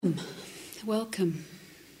Welcome.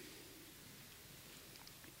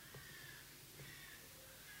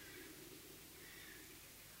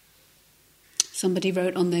 Somebody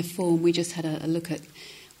wrote on their form, we just had a look at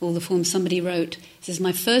all the forms, somebody wrote, this is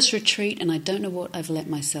my first retreat and I don't know what I've let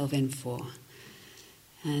myself in for.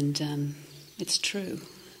 And it's true.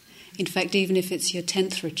 In fact, even if it's your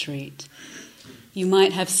 10th retreat, you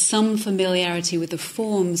might have some familiarity with the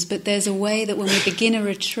forms, but there's a way that when we begin a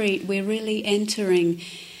retreat, we're really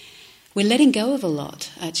we're letting go of a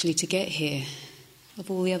lot, actually, to get here,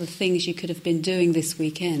 of all the other things you could have been doing this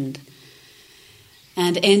weekend,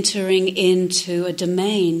 and entering into a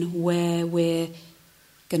domain where we're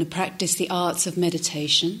going to practice the arts of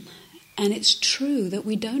meditation, and it's true that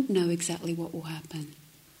we don't know exactly what will happen.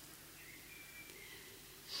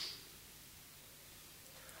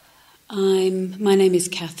 My name is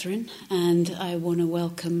Catherine, and I want to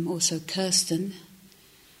welcome also Kirsten.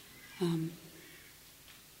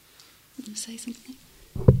 Say something?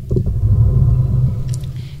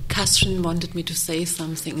 Catherine wanted me to say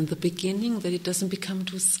something in the beginning, that it doesn't become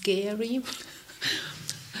too scary.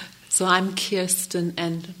 So I'm Kirsten,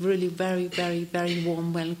 and really very, very, very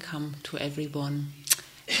warm welcome to everyone.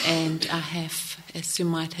 And I have, as you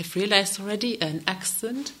might have realized already, an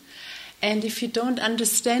accent. And if you don't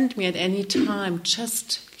understand me at any time,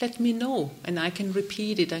 just let me know, and I can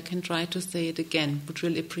repeat it. I can try to say it again. Would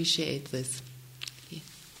really appreciate this.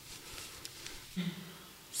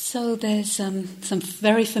 So there's some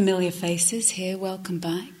very familiar faces here. Welcome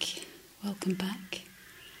back. Welcome back.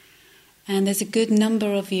 And there's a good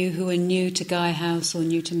number of you who are new to Gaia House or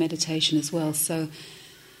new to meditation as well. So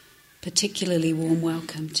particularly warm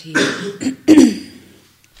welcome to you.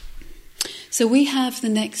 So we have the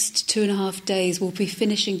next 2.5 days. We'll be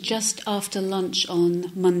finishing just after lunch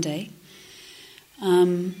on Monday.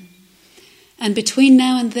 And between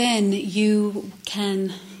now and then, you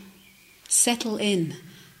can settle in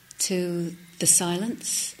to the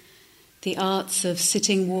silence, the arts of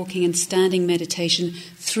sitting, walking and standing meditation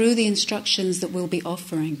through the instructions that we'll be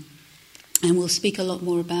offering. And we'll speak a lot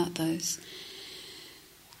more about those.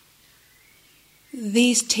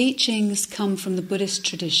 These teachings come from the Buddhist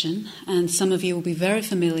tradition, and some of you will be very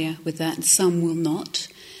familiar with that and some will not.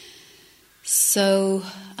 So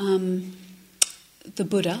the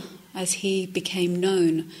Buddha, as he became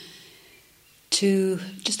known to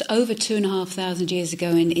just over 2,500 years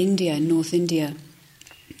ago in India, in North India,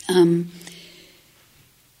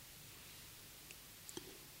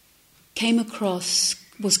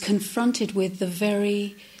 was confronted with the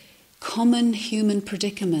very common human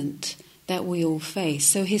predicament that we all face.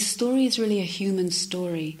 So his story is really a human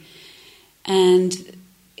story, and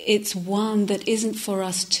it's one that isn't for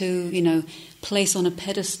us to, place on a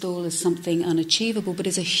pedestal as something unachievable, but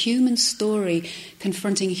is a human story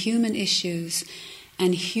confronting human issues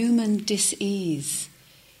and human dis-ease.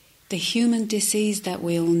 The human dis-ease that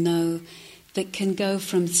we all know that can go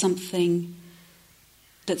from something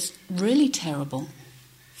that's really terrible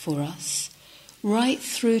for us right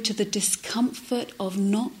through to the discomfort of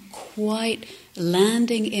not quite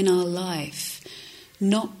landing in our life,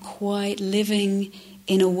 not quite living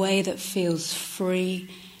in a way that feels free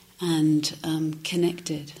and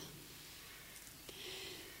connected.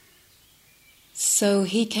 So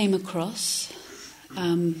he came across,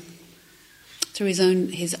 through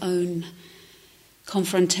his own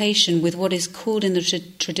confrontation with what is called in the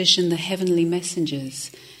tradition the heavenly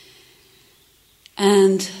messengers.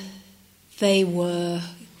 And they were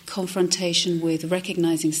confrontation with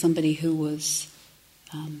recognizing somebody who was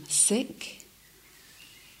sick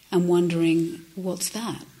and wondering, what's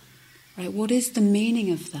that? Right? What is the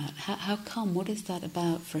meaning of that? How come? What is that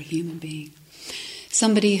about for a human being?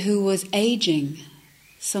 Somebody who was aging,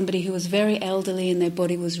 somebody who was very elderly and their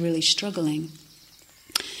body was really struggling.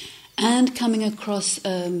 And coming across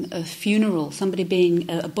a funeral,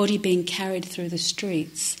 a body being carried through the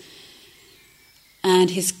streets, and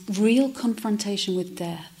his real confrontation with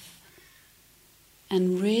death.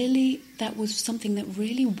 And really, that was something that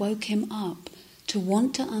really woke him up to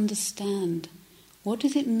want to understand, what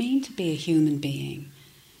does it mean to be a human being?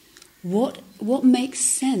 What makes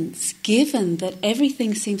sense, given that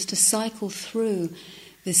everything seems to cycle through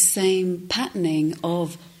this same patterning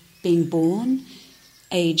of being born,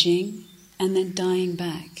 aging, and then dying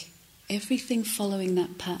back. Everything following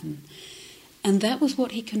that pattern. And that was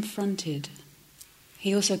what he confronted.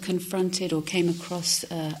 He also confronted or came across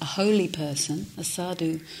a holy person, a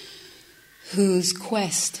sadhu, whose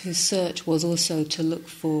search was also to look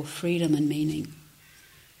for freedom and meaning.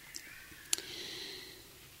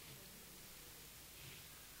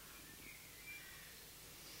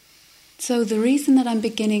 So the reason that I'm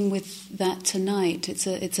beginning with that tonight, it's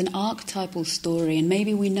an archetypal story, and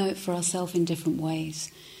maybe we know it for ourselves in different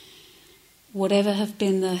ways. Whatever have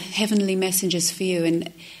been the heavenly messengers for you,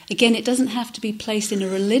 and again, it doesn't have to be placed in a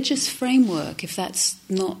religious framework if that's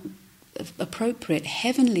not appropriate.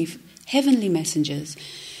 Heavenly messengers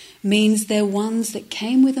means they're ones that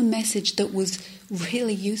came with a message that was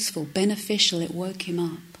really useful, beneficial, it woke him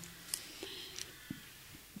up.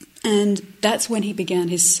 And that's when he began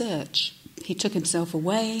his search. He took himself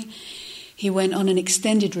away. He went on an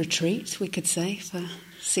extended retreat, we could say, for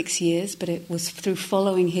 6 years, but it was through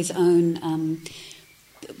following his own,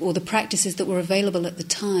 or the practices that were available at the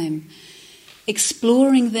time,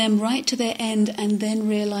 exploring them right to their end, and then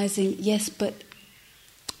realizing, yes, but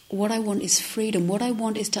what I want is freedom. What I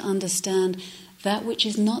want is to understand that which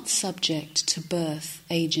is not subject to birth,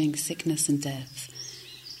 aging, sickness and death.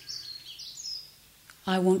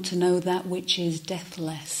 I want to know that which is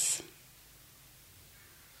deathless.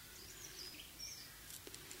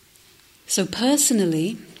 So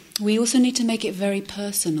personally, we also need to make it very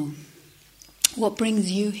personal. What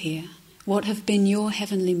brings you here? What have been your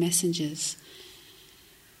heavenly messengers?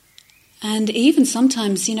 And even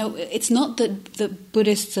sometimes, it's not that the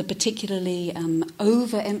Buddhists are particularly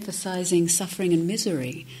overemphasizing suffering and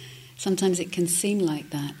misery. Sometimes it can seem like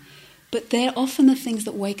that. But they're often the things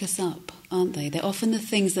that wake us up, aren't they? They're often the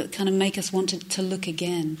things that kind of make us want to look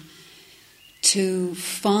again, to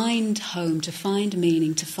find home, to find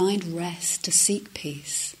meaning, to find rest, to seek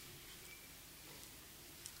peace.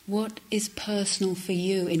 What is personal for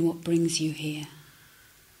you in what brings you here?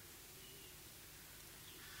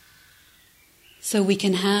 So we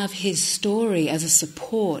can have his story as a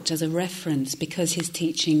support, as a reference, because his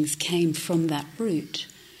teachings came from that root.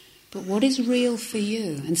 But what is real for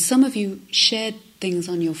you? And some of you shared things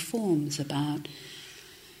on your forms about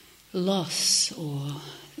loss or,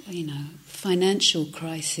 financial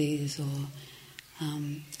crises, or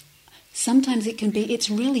sometimes it's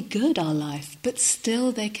really good, our life, but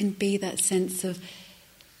still there can be that sense of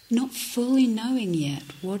not fully knowing yet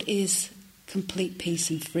what is complete peace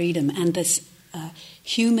and freedom, and this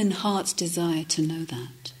human heart's desire to know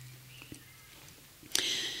that.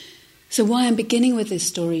 So why I'm beginning with this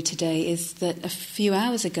story today is that a few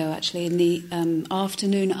hours ago, actually, in the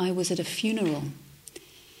afternoon, I was at a funeral.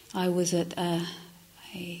 I was at an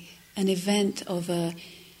event of a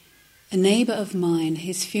neighbour of mine,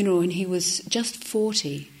 his funeral, and he was just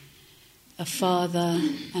 40, a father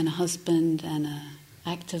and a husband and an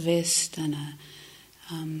activist and a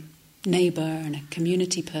neighbour and a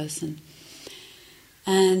community person.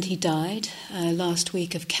 And he died last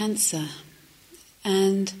week of cancer.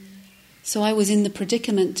 And so I was in the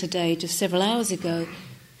predicament today, just several hours ago,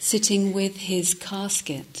 sitting with his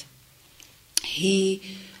casket. He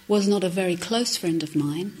was not a very close friend of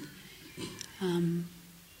mine,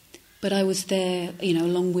 but I was there,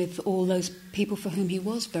 along with all those people for whom he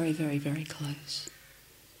was very, very, very close,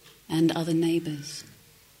 and other neighbours.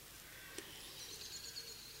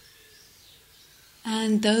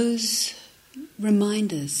 And those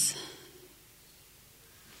reminders,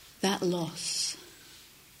 that loss,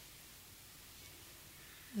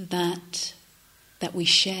 that we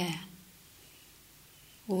share,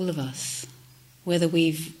 all of us, whether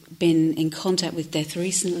we've been in contact with death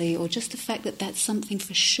recently or just the fact that that's something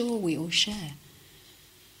for sure we all share.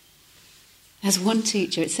 As one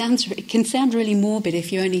teacher, it can sound really morbid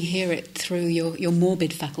if you only hear it through your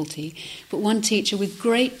morbid faculty, but one teacher with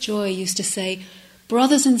great joy used to say,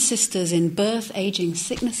 brothers and sisters in birth, aging,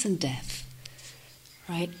 sickness and death,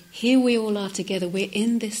 right? Here we all are together, we're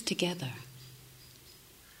in this together.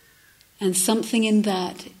 And something in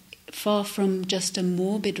that, far from just a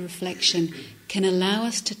morbid reflection, can allow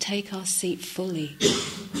us to take our seat fully.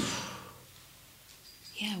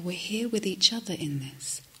 Yeah, we're here with each other in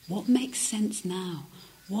this. What makes sense now?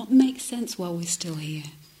 What makes sense while we're still here?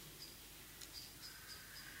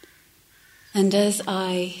 And as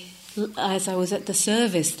I was at the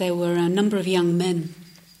service, there were a number of young men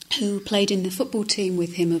who played in the football team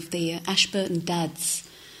with him of the Ashburton Dads,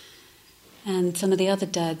 and some of the other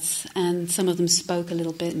dads, and some of them spoke a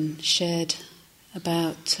little bit and shared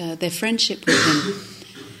about their friendship with him.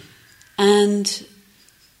 And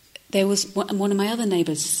there was one of my other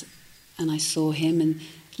neighbours, and I saw him, and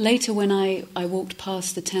later when I walked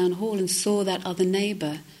past the town hall and saw that other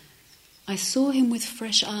neighbour, I saw him with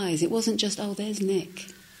fresh eyes. It wasn't just, oh, there's Nick.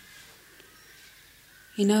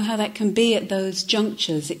 You know how that can be at those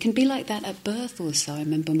junctures. It can be like that at birth also. I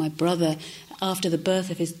remember my brother, after the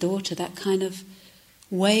birth of his daughter, that kind of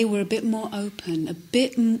way were a bit more open, a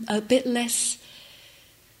bit less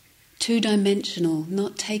two-dimensional,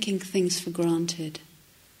 not taking things for granted.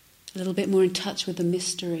 a little bit more in touch with the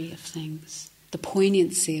mystery of things, the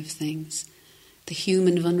poignancy of things, the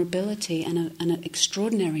human vulnerability and an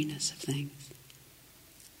extraordinariness of things.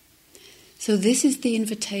 So this is the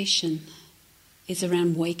invitation, is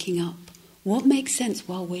around waking up. What makes sense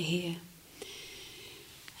while we're here?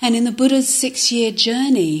 And in the Buddha's 6-year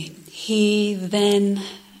journey, he then,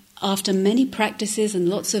 after many practices and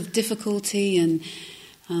lots of difficulty, and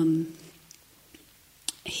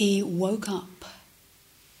he woke up.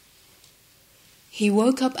 He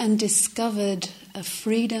woke up and discovered a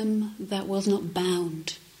freedom that was not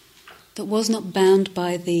bound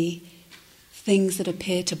by the things that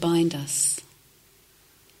appear to bind us.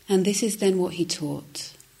 And this is then what he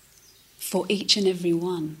taught for each and every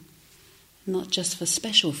one, not just for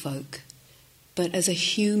special folk, but as a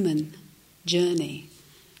human journey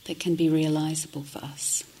that can be realizable for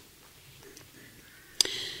us.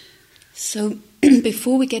 So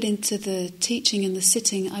before we get into the teaching and the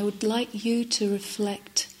sitting, I would like you to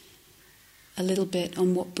reflect a little bit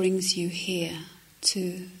on what brings you here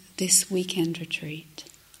to this weekend retreat.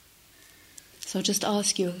 So I'll just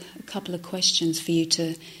ask you a couple of questions for you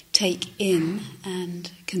to take in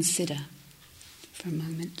and consider for a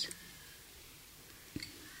moment.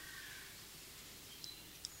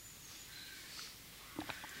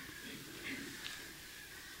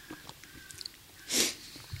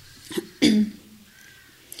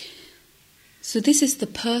 So this is the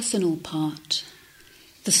personal part.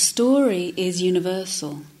 The story is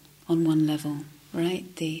universal on one level, right?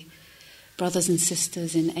 The brothers and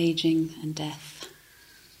sisters in aging and death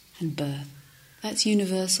and birth. That's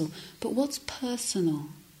universal. But what's personal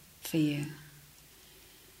for you?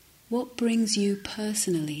 What brings you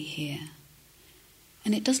personally here?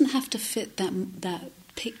 And it doesn't have to fit that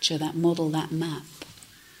picture, that model, that map.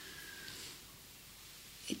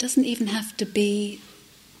 It doesn't even have to be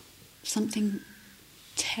something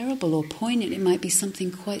terrible or poignant. It might be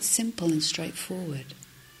something quite simple and straightforward.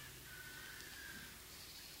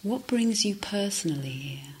 What brings you personally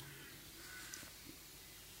here?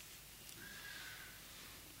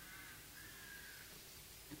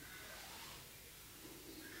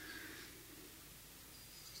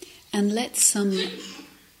 And let some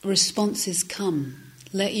responses come.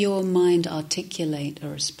 Let your mind articulate a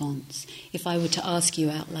response. If I were to ask you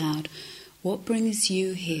out loud, what brings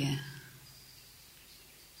you here?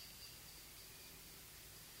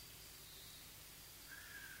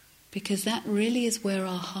 Because that really is where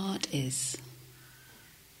our heart is.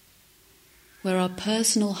 Where our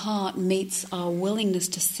personal heart meets our willingness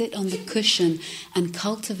to sit on the cushion and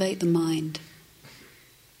cultivate the mind.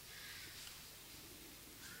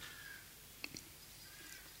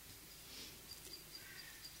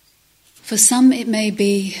 For some it may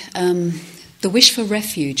be the wish for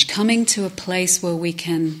refuge, coming to a place where we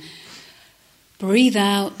can breathe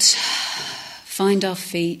out, find our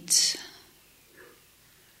feet,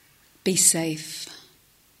 be safe,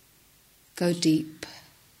 go deep.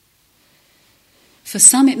 For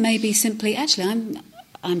some it may be simply, actually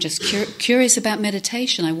I'm just curious about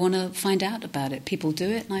meditation, I want to find out about it. People do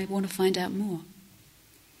it and I want to find out more.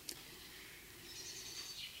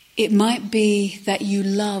 It might be that you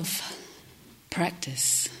love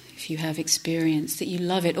practice, if you have experience, that you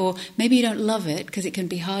love it, or maybe you don't love it because it can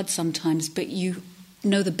be hard sometimes, but you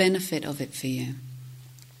know the benefit of it for you.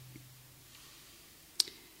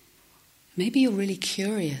 Maybe you're really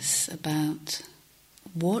curious about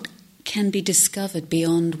what can be discovered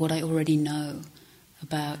beyond what I already know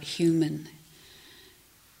about human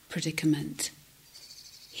predicament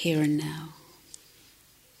here and now.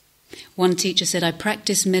 One teacher said, I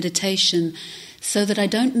practice meditation so that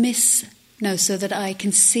so that I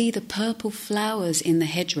can see the purple flowers in the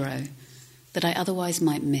hedgerow that I otherwise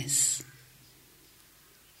might miss.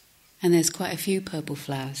 And there's quite a few purple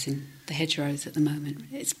flowers in the hedgerows at the moment.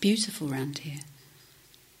 It's beautiful around here.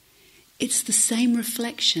 It's the same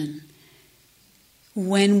reflection.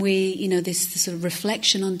 When we, this sort of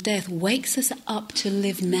reflection on death wakes us up to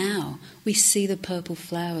live now. We see the purple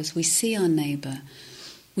flowers, we see our neighbour,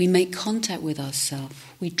 we make contact with ourselves,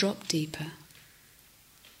 we drop deeper.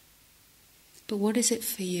 But what is it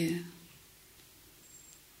for you?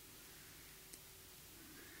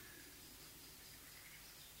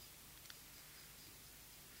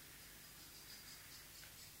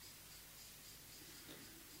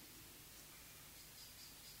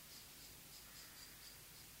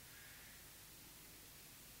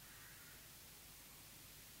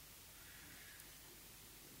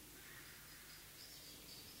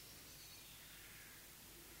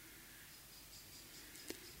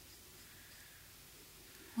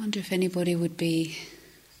 I wonder if anybody would be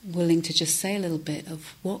willing to just say a little bit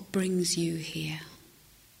of what brings you here.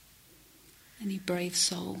 Any brave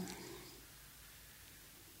soul?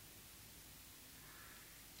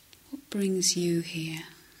 What brings you here?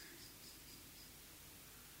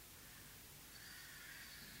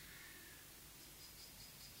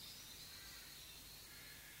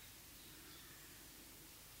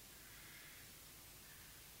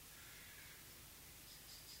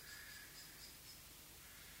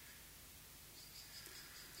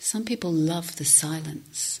 Some people love the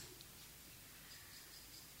silence.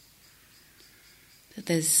 That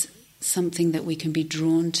there's something that we can be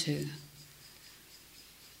drawn to.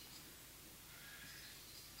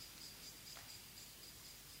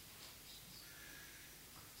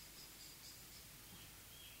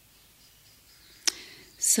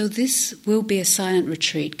 So this will be a silent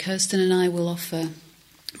retreat. Kirsten and I will offer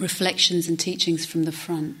reflections and teachings from the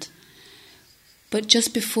front. But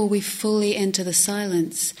just before we fully enter the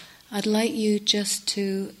silence, I'd like you just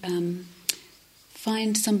to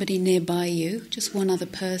find somebody nearby you, just one other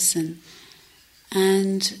person.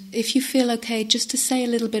 And if you feel okay, just to say a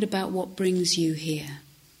little bit about what brings you here.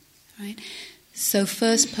 Right? So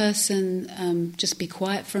first person, just be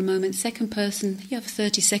quiet for a moment. Second person, you have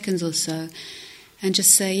 30 seconds or so. And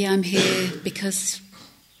just say, yeah, I'm here because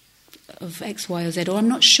of X, Y, or Z. Or I'm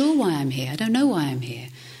not sure why I'm here. I don't know why I'm here.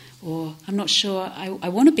 Or I'm not sure I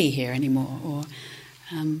want to be here anymore, or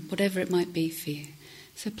whatever it might be for you.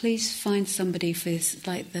 So please find somebody for this,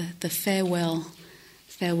 like the farewell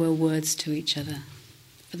words to each other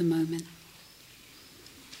for the moment.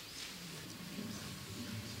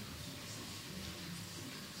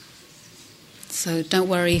 So don't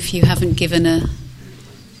worry if you haven't given a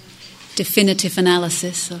definitive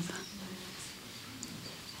analysis of...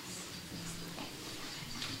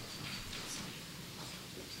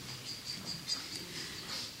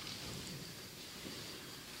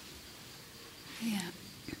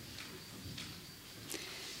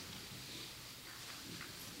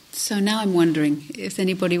 So now I'm wondering if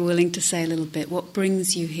anybody willing to say a little bit. What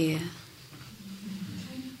brings you here?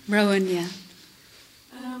 Rowan, yeah.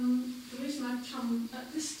 The reason I've come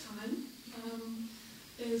at this time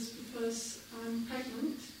is because I'm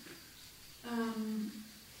pregnant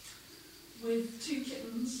with 2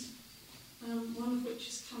 kittens, one of which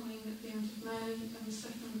is coming at the end of May and the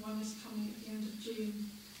second one is coming at the end of June.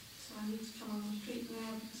 So I need to come on retreat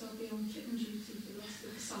now because I'll be on kitten duty for the rest of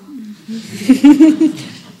the summer.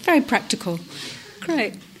 Very practical.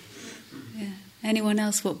 Great. Yeah. Anyone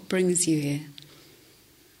else? What brings you here?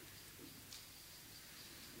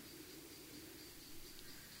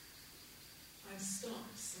 I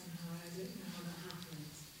stopped somehow. I don't know how that happened.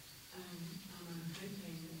 And I'm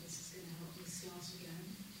hoping that this is going to help me start again.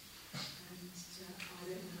 And I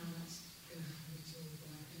don't know how that's going to happen at all,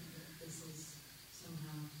 but I think that this is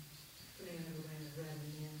somehow putting a little bit of rev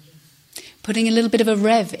in the engine. Putting a little bit of a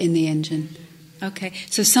rev in the engine. Okay,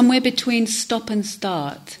 so somewhere between stop and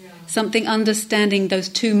start, something understanding those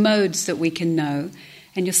 2 modes that we can know,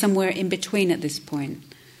 and you're somewhere in between at this point.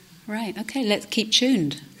 Right, okay, let's keep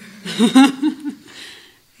tuned.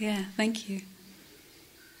 Yeah, thank you.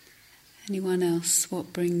 Anyone else?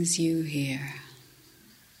 What brings you here?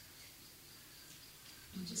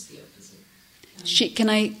 I'm just the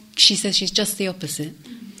opposite. She says she's just the opposite.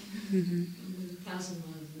 Mm-hmm. 1,000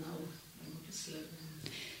 miles an hour. I want to slow down.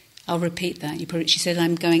 I'll repeat that. She said,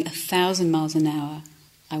 I'm going 1,000 miles an hour.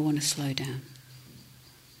 I want to slow down.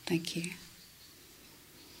 Thank you.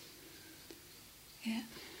 Yeah.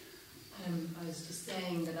 I was just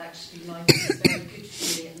saying that actually life is very good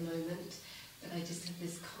for me at the moment, but I just have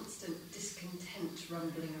this constant discontent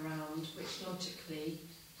rumbling around, which logically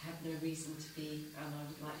I have no reason to be, and I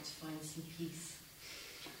would like to find some peace.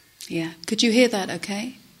 Yeah. Could you hear that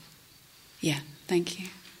okay? Yeah, thank you.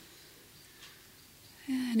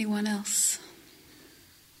 Yeah, anyone else?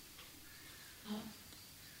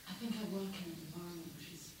 I think I work in an environment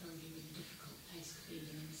which is a very, really difficult place to be in.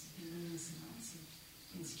 There's been immense amounts of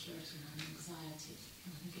insecurity and anxiety.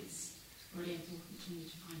 And I think it's really important to me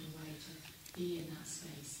to find a way to be in that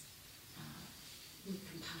space with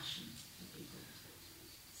compassion for people.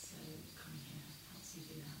 So coming here helps me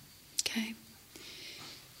do that. Okay.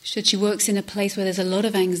 She works in a place where there's a lot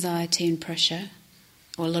of anxiety and pressure,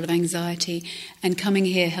 or a lot of anxiety, and coming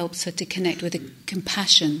here helps her to connect with a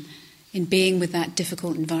compassion in being with that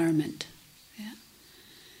difficult environment. Yeah.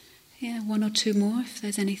 Yeah, 1 or 2 more if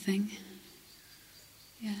there's anything.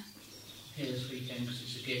 Yeah. Here this weekend because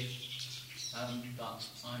it's a gift, but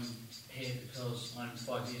I'm here because I'm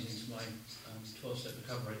 5 years into my 12-step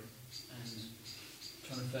recovery and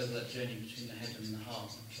trying to further that journey between the head and the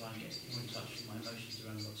heart and try and get more in touch with my emotions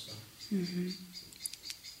around a lot of stuff. Mm-hmm.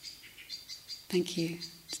 Thank you.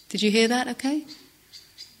 Did you hear that okay?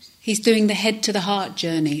 He's doing the head to the heart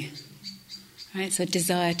journey. Right, so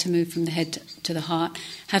desire to move from the head to the heart,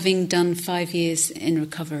 having done 5 years in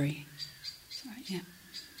recovery. Right, yeah.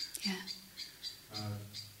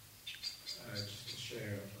 Just to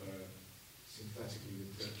share sympathetically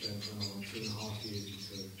with that gentleman, I'm 2.5 years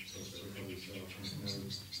into recovery, so I kind of know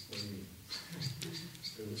what you mean.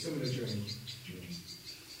 So a similar journey.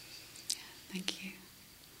 Thank you.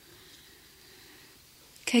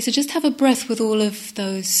 Okay, so just have a breath with all of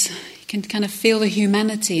those. You can kind of feel the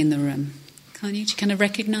humanity in the room. Can't you? Do you kind of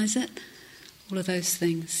recognise it? All of those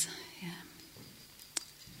things. Yeah.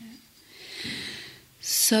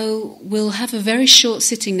 So we'll have a very short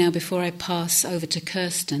sitting now before I pass over to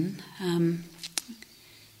Kirsten.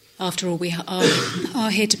 After all, we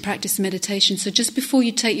are here to practice meditation. So just before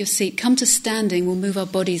you take your seat, come to standing. We'll move our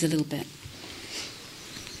bodies a little bit.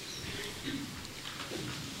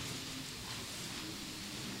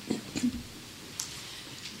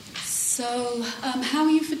 So, how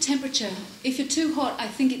are you for temperature? If you're too hot, I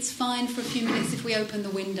think it's fine for a few minutes if we open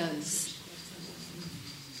the windows.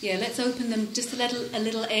 Yeah, let's open them, just to let a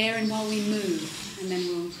little air in while we move, and then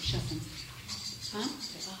we'll shut them. Huh?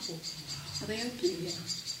 Are they open? Yeah.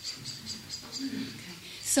 Okay.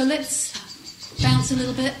 So let's bounce a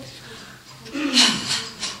little bit.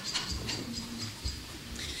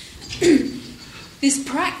 This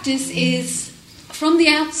practice is, from the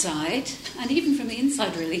outside, and even from the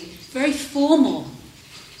inside really, very formal.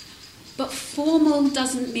 But formal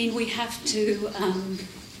doesn't mean we have to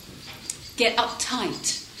get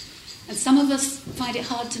uptight. And some of us find it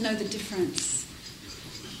hard to know the difference.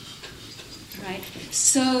 Right?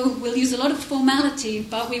 So we'll use a lot of formality,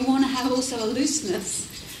 but we want to have also a looseness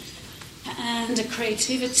and a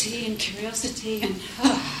creativity and curiosity and...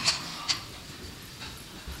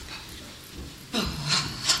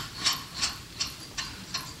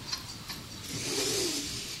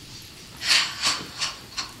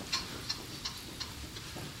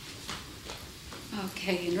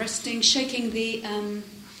 Okay, and resting, shaking the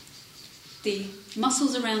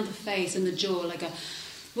muscles around the face and the jaw like a...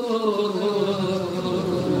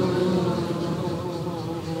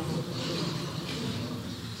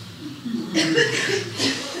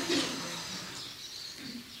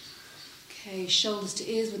 Okay, shoulders to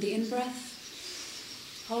ears with the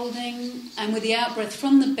in-breath, holding, and with the out-breath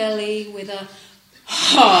from the belly with a...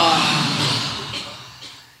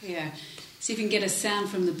 Yeah. See if you can get a sound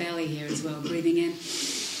from the belly here as well. Breathing in,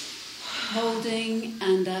 holding,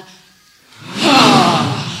 and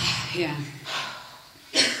yeah.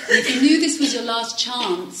 And if you knew this was your last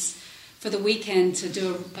chance for the weekend to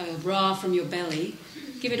do a ra from your belly,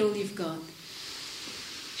 give it all you've got.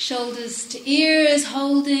 Shoulders to ears,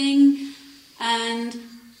 holding, and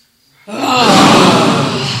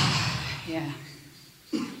yeah.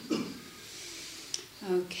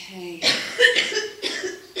 Okay.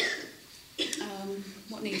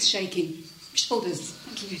 What needs shaking? Shoulders.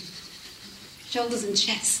 Thank you. Shoulders and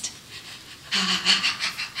chest.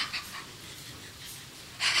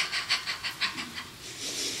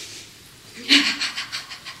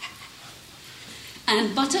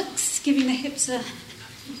 And buttocks, giving the hips a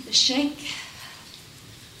shake.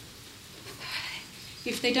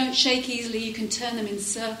 If they don't shake easily, you can turn them in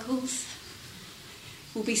circles.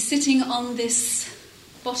 We'll be sitting on this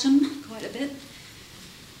bottom quite a bit.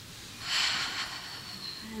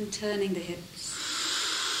 And turning the hips.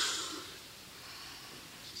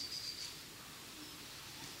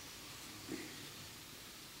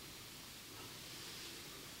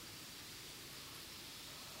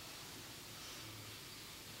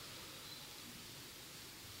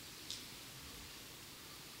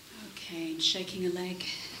 Okay, and shaking a leg.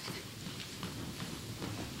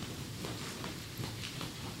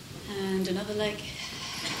 And another leg.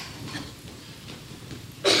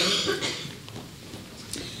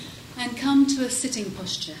 And come to a sitting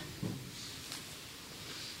posture.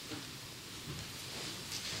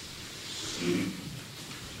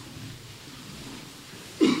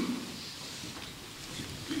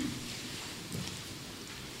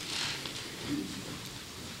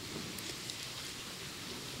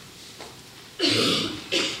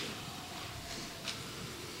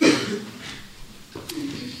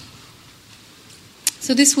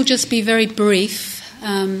 So this will just be very brief,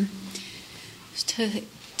 just to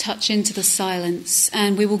touch into the silence,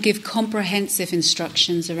 and we will give comprehensive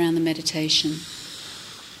instructions around the meditation.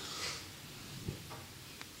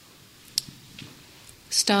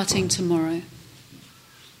 Starting tomorrow.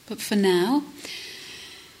 But for now,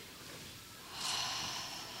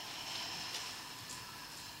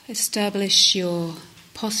 establish your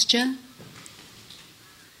posture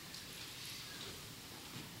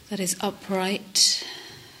that is upright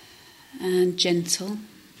and gentle.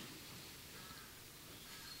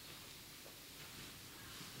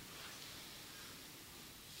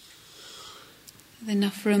 With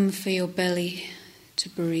enough room for your belly to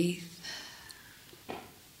breathe.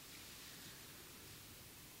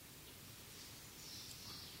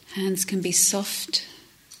 Hands can be soft,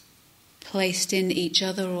 placed in each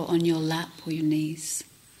other or on your lap or your knees.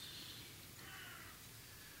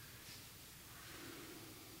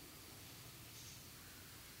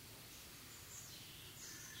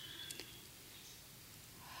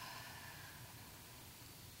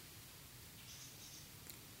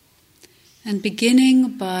 And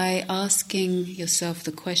beginning by asking yourself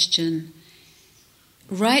the question,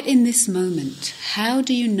 right in this moment, how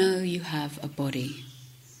do you know you have a body,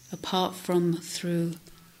 apart from through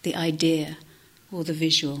the idea or the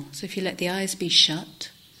visual? So if you let the eyes be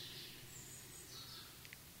shut,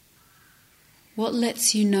 what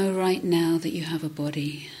lets you know right now that you have a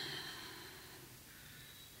body?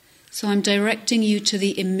 So I'm directing you to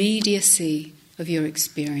the immediacy of your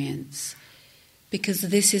experience, because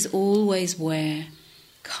this is always where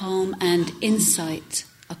calm and insight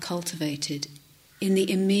are cultivated, in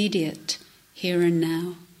the immediate, here and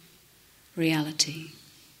now reality.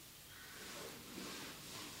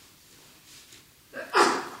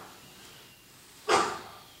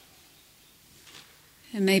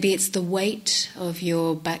 And maybe it's the weight of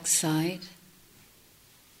your backside,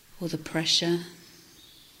 or the pressure.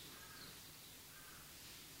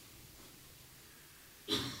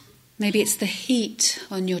 Maybe it's the heat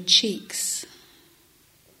on your cheeks,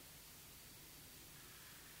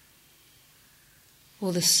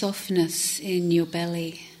 or the softness in your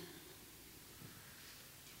belly.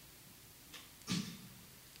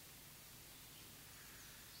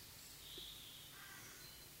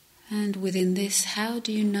 And within this, how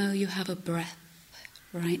do you know you have a breath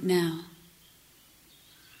right now?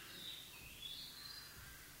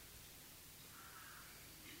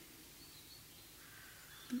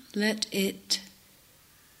 Let it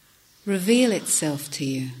reveal itself to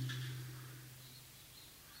you.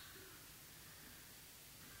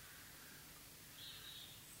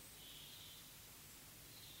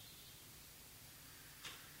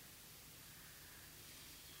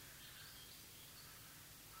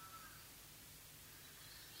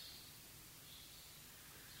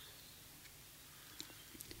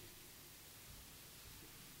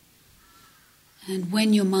 And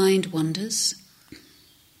when your mind wanders,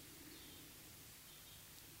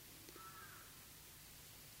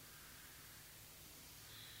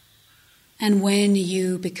 and when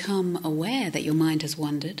you become aware that your mind has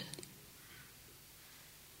wandered,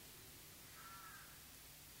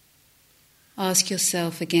 ask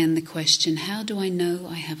yourself again the question, how do I know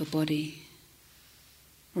I have a body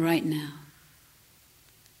right now?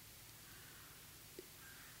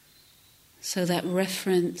 So that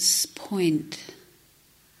reference point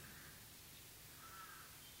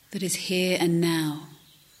that is here and now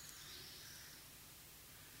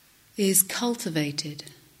is cultivated,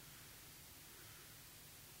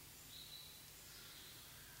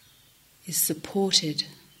 is supported.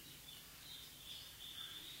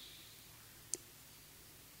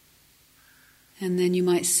 And then you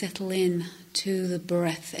might settle in to the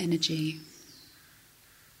breath energy.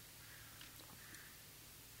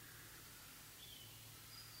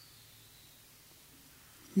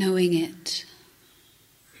 Knowing it.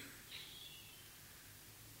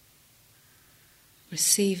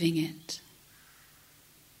 Receiving it.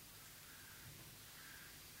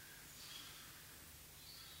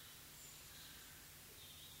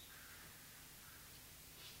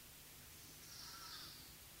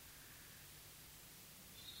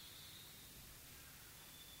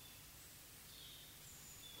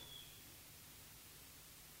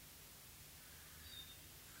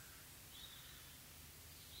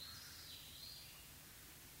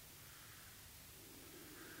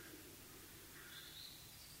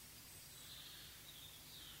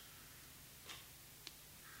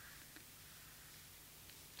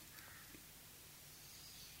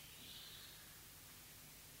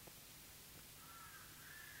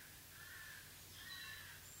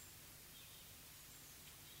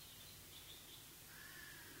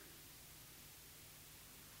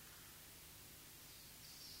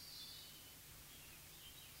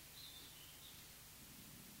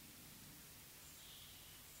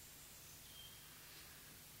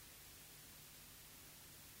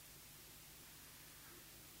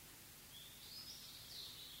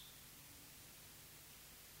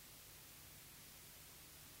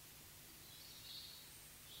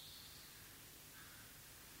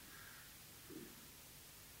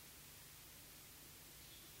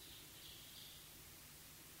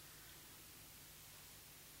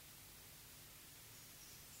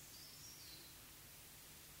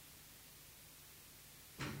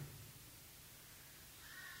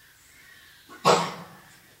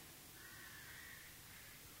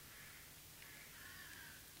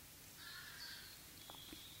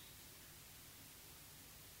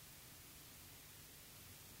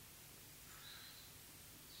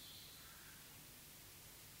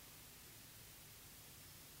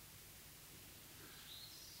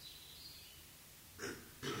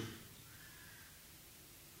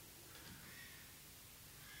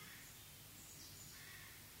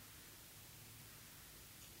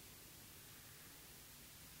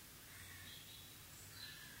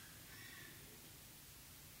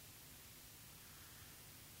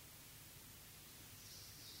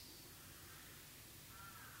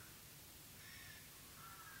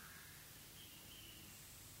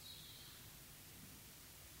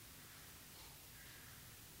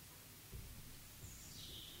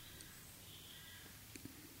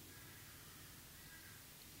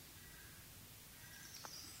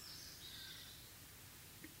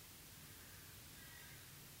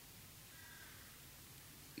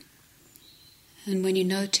 And when you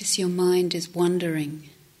notice your mind is wandering,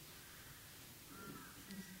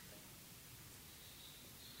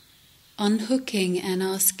 unhooking and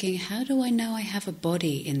asking, how do I know I have a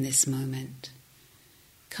body in this moment?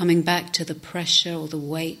 Coming back to the pressure or the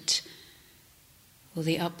weight or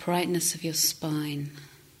the uprightness of your spine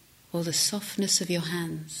or the softness of your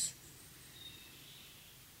hands.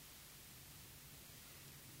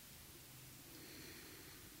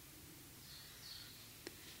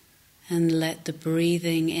 And let the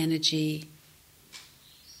breathing energy,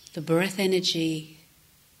 the breath energy,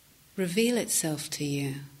 reveal itself to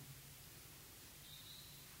you.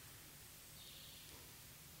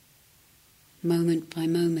 Moment by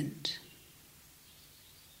moment.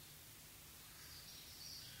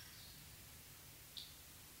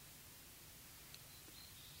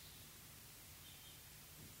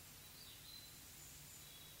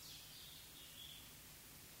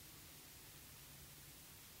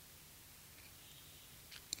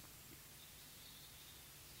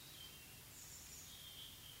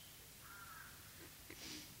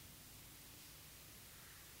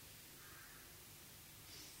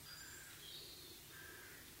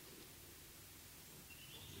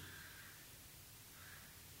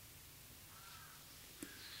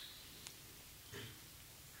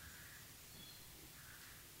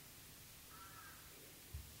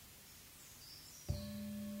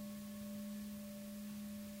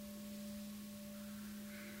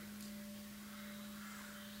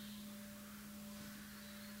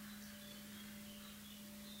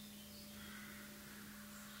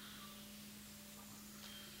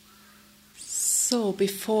 So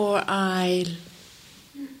before I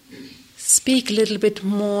speak a little bit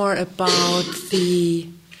more about the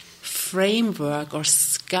framework or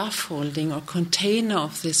scaffolding or container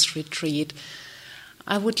of this retreat,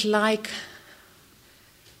 I would like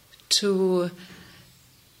to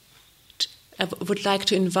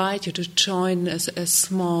invite you to join a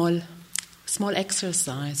small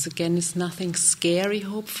exercise. Again, it's nothing scary,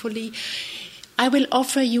 hopefully. I will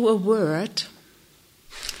offer you a word,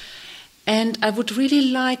 and I would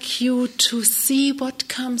really like you to see what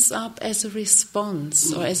comes up as a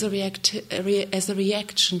response or as a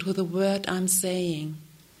reaction to the word I'm saying.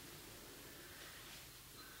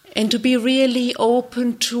 And to be really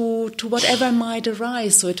open to whatever might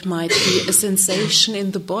arise. So it might be a sensation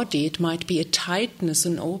in the body, it might be a tightness,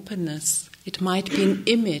 an openness, it might be an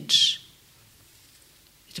image,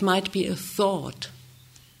 it might be a thought.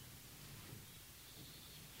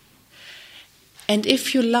 And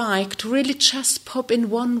if you like, to really just pop in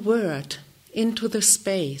one word into the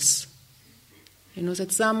space. You know,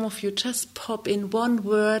 that some of you just pop in one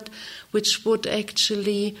word which would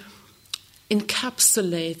actually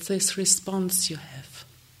encapsulate this response you have.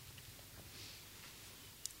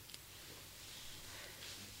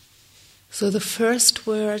 So the first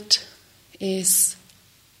word is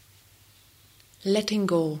letting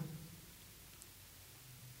go.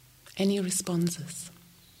 Any responses?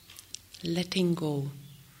 Letting go.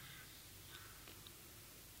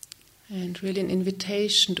 And really an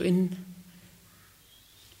invitation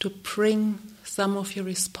to bring some of your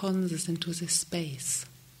responses into this space.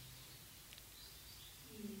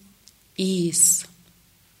 Ease.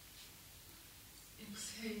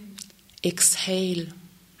 Exhale.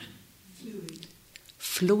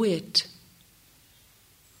 Fluid.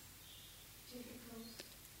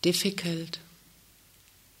 Difficult.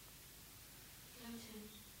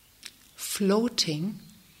 Floating.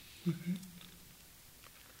 Mm-hmm.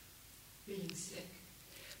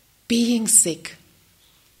 Being sick.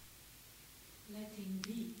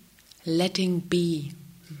 Letting be.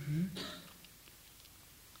 Mm-hmm.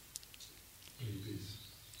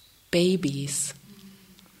 Babies.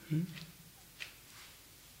 Mm-hmm.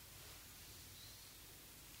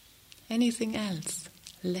 Anything else?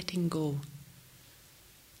 Letting go.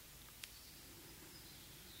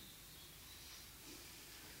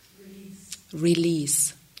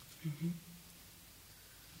 Release. Mm-hmm.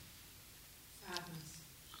 Sadness.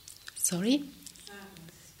 Sorry?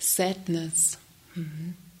 Sadness. Mm-hmm.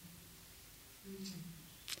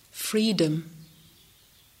 Freedom.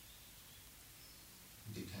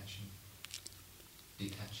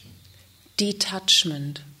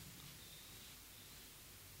 Detachment.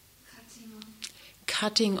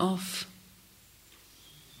 Cutting off.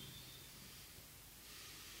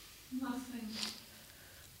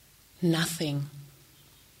 Nothing.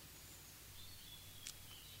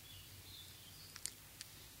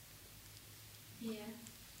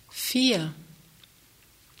 Fear.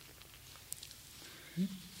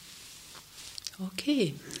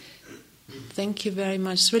 Okay. Thank you very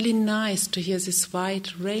much. It's really nice to hear this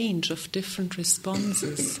wide range of different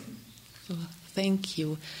responses. So Thank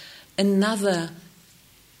you. Another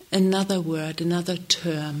word, another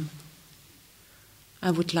term I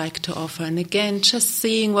would like to offer. And again, just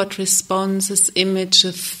seeing what responses,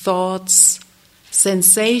 images, thoughts,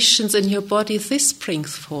 sensations in your body this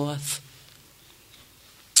brings forth.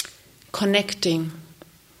 Connecting.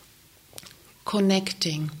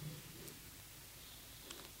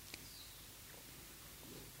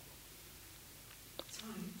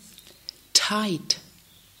 Tight.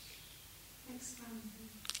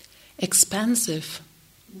 Expansive.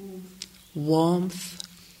 Warmth.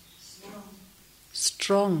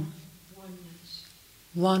 Strong.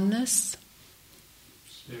 Oneness.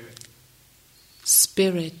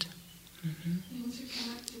 Spirit.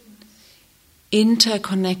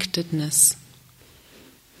 Interconnectedness.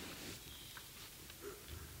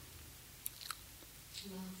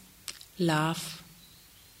 Love.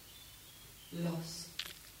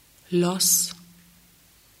 Loss.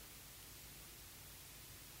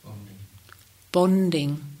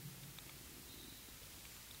 Bonding.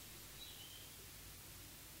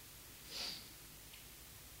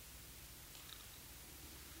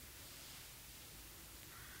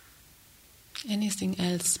 Anything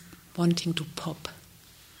else wanting to pop?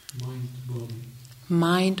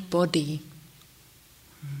 Mind, body.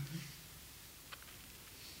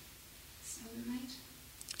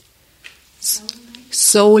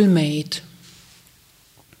 Soulmate.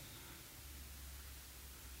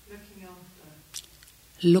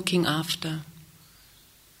 Looking after.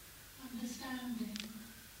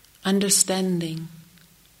 Understanding.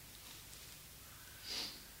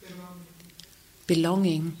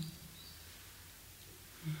 Belonging.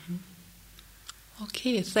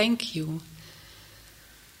 Okay, thank you.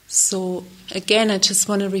 So again, I just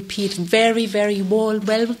want to repeat, very, very warm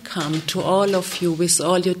welcome to all of you with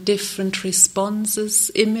all your different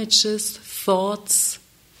responses, images, thoughts,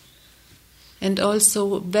 and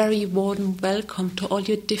also very warm welcome to all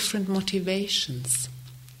your different motivations.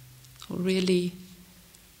 Really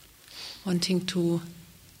wanting to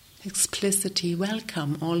explicitly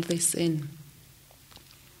welcome all this in.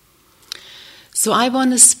 So I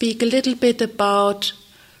want to speak a little bit about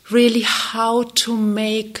really how to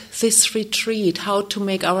make this retreat, how to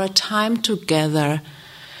make our time together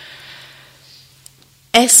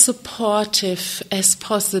as supportive as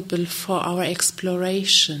possible for our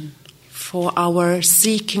exploration, for our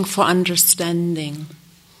seeking for understanding.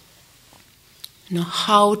 You know,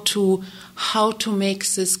 how to make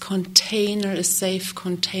this container a safe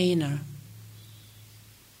container.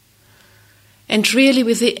 And really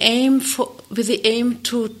with the aim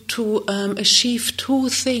to achieve two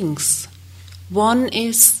things. One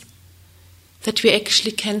is that we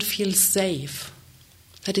actually can feel safe,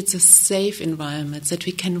 that it's a safe environment, that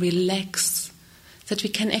we can relax, that we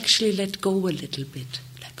can actually let go a little bit.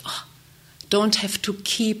 Like, don't have to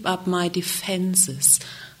keep up my defenses.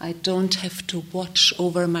 I don't have to watch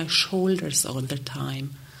over my shoulders all the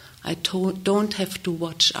time. I don't have to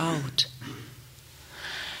watch out.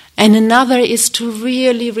 And another is to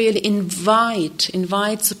really, really invite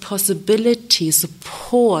the possibility,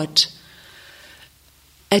 support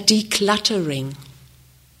a decluttering,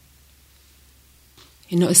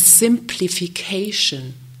 a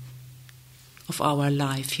simplification of our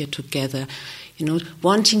life here together,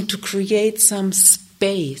 wanting to create some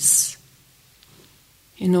space,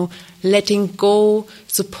 letting go,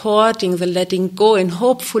 supporting the letting go in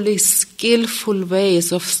hopefully skillful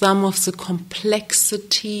ways of some of the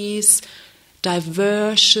complexities,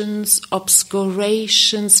 diversions,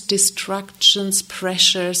 obscurations, distractions,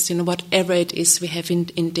 pressures, whatever it is we have in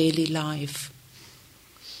daily life.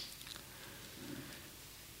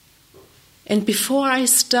 And before I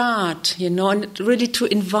start, and really to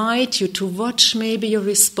invite you to watch maybe your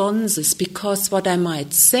responses, because what I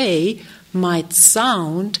might say might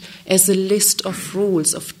sound as a list of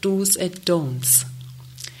rules, of do's and don'ts.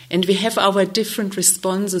 And we have our different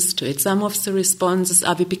responses to it. Some of the responses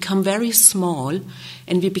are we become very small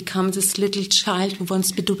and we become this little child who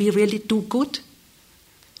wants to, do we really do good?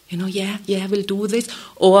 We'll do this.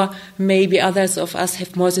 Or maybe others of us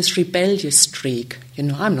have more this rebellious streak.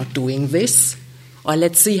 I'm not doing this. Or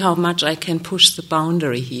let's see how much I can push the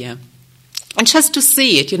boundary here. And just to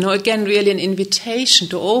see it, again, really an invitation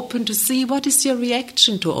to open, to see what is your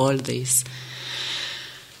reaction to all this.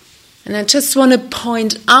 And I just want to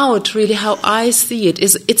point out really how I see it.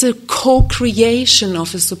 It's a co-creation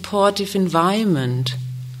of a supportive environment.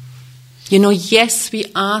 Yes, we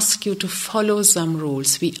ask you to follow some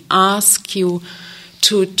rules. We ask you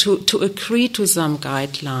to agree to some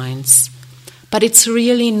guidelines. But it's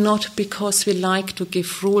really not because we like to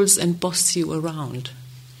give rules and boss you around.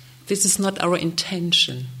 This is not our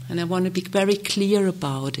intention, and I want to be very clear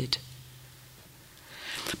about it.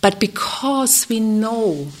 But because we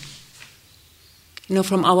know,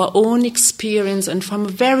 from our own experience and from a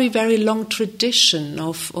very, very long tradition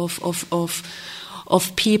of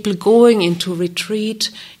people going into retreat,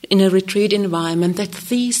 in a retreat environment, that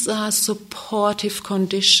these are supportive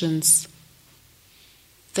conditions,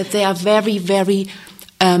 that they are very, very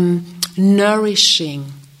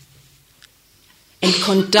nourishing and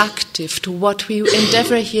conducive to what we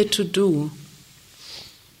endeavor here to do.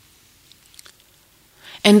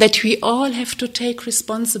 And that we all have to take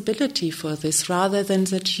responsibility for this, rather than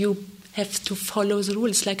that you have to follow the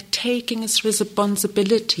rules, like taking its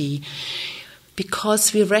responsibility,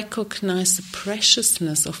 because we recognize the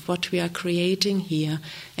preciousness of what we are creating here,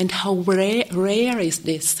 and how rare is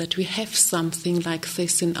this that we have something like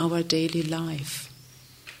this in our daily life.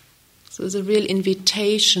 So the real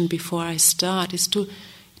invitation before I start is to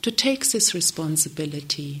take this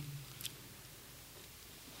responsibility,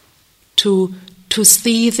 to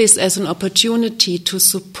see this as an opportunity to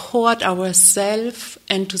support ourselves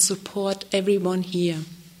and to support everyone here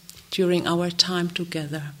during our time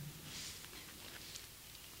together.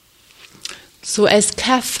 So as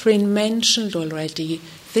Catherine mentioned already,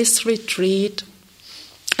 this retreat,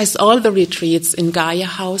 as all the retreats in Gaia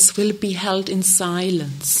House, will be held in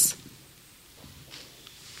silence.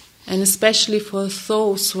 And especially for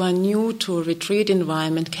those who are new to a retreat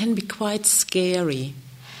environment, can be quite scary.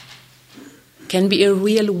 Can be a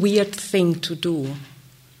real weird thing to do.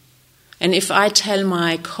 And if I tell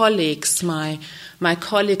my colleagues, my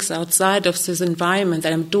colleagues outside of this environment,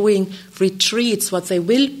 that I'm doing retreats, what they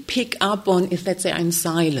will pick up on is that they are in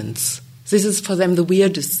silence. This is for them the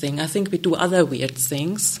weirdest thing. I think we do other weird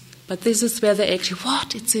things, but this is where they actually,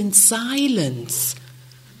 what? It's in silence.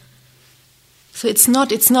 So it's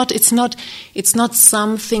not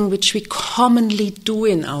something which we commonly do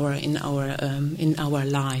in our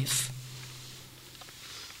life.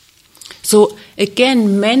 So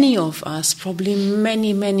again, many of us, probably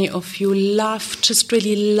many of you, really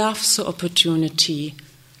love the opportunity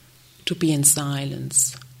to be in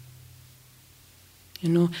silence.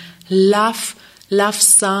 Love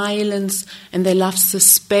silence, and they love the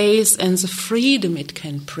space and the freedom it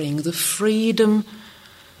can bring, the freedom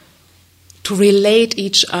to relate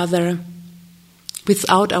each other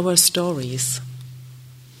without our stories.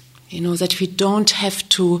 That we don't have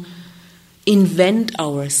to invent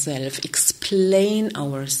ourselves, explain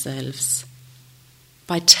ourselves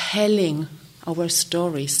by telling our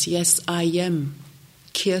stories. Yes, I am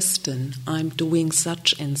Kirsten, I'm doing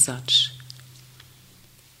such and such.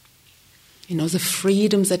 The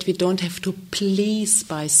freedoms that we don't have to please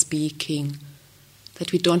by speaking,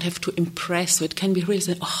 that we don't have to impress. So it can be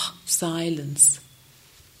really, silence.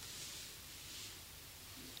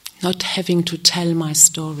 Not having to tell my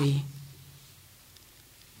story.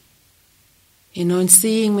 And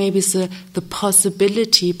seeing maybe the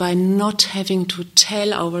possibility by not having to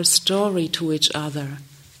tell our story to each other,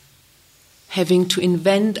 having to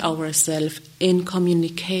invent ourselves in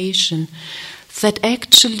communication, that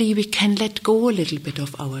actually we can let go a little bit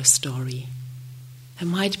of our story. There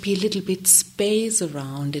might be a little bit space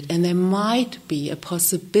around it, and there might be a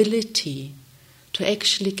possibility to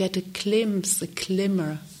actually get a glimpse, a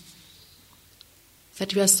glimmer,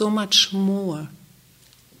 that we are so much more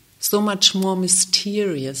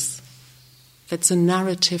mysterious. That's the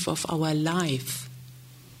narrative of our life.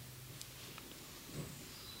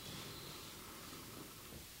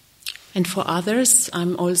 And for others,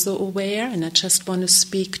 I'm also aware, and I just want to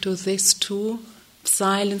speak to this too,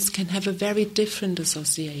 silence can have a very different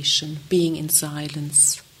association, being in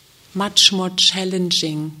silence. Much more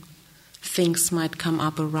challenging things might come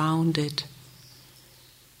up around it.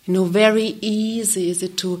 Very easy is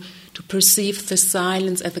it to perceive the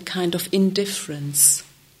silence as a kind of indifference.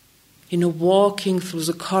 Walking through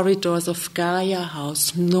the corridors of Gaia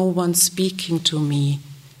House, no one speaking to me.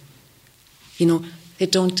 They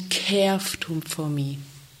don't care for me.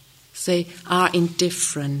 They are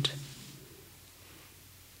indifferent.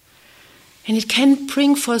 And it can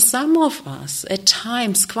bring for some of us at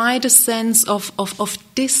times quite a sense of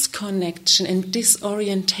disconnection and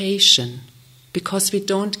disorientation, because we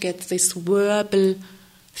don't get this verbal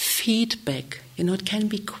feedback. It can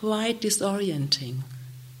be quite disorienting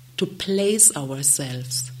to place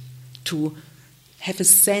ourselves, to have a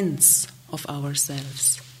sense of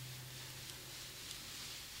ourselves.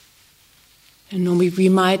 We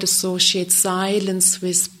might associate silence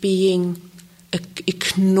with being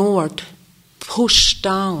ignored, pushed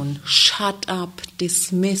down, shut up,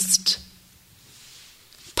 dismissed,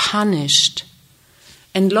 punished.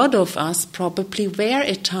 And a lot of us probably were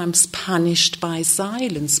at times punished by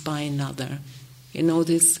silence by another.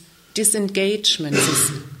 This disengagement,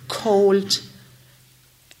 this cold,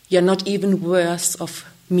 you're not even worth of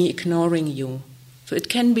me ignoring you. So it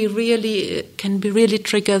can be really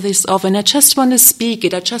trigger this off. And I just want to speak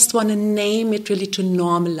it. I just want to name it, really to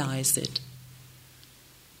normalize it.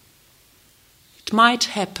 It might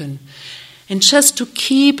happen. And just to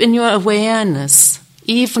keep in your awareness,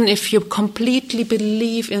 even if you completely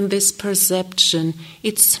believe in this perception,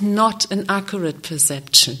 it's not an accurate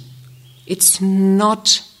perception. It's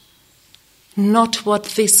not what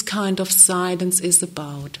this kind of silence is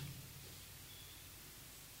about.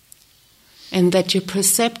 And that your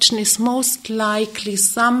perception is most likely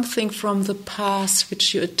something from the past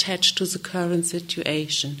which you attach to the current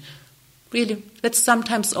situation. Really, that's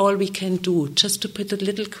sometimes all we can do, just to put a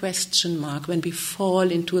little question mark when we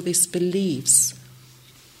fall into these beliefs.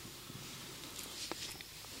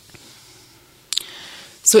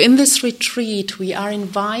 So in this retreat, we are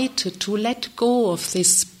invited to let go of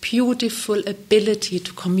this beautiful ability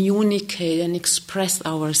to communicate and express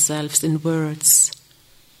ourselves in words.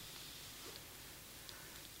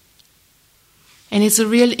 And it's a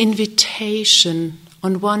real invitation,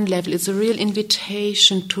 on one level, it's a real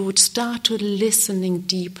invitation to start to listening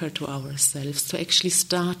deeper to ourselves, to actually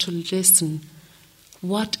start to listen.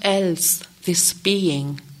 What else this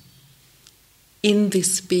being, in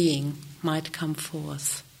this being, might come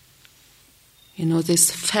forth?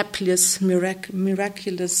 This fabulous,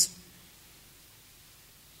 miraculous,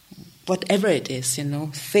 whatever it is,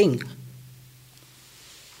 thing.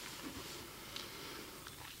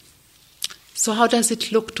 So how does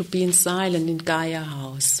it look to be in silence in Gaia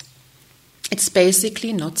House? It's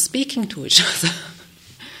basically not speaking to each other.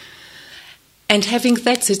 And having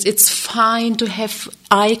that, it's fine to have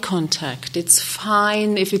eye contact. It's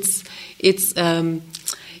fine if it's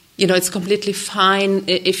completely fine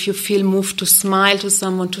if you feel moved to smile to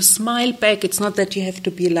someone, to smile back. It's not that you have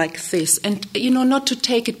to be like this. And, not to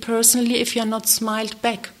take it personally if you're not smiled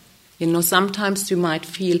back. Sometimes you might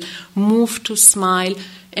feel moved to smile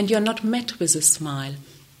and you're not met with a smile.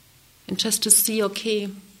 And just to see, okay,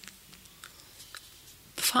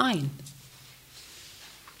 fine.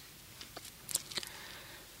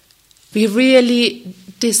 We really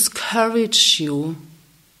discourage you,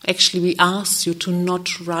 actually we ask you to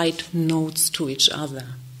not write notes to each other.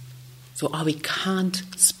 So, we can't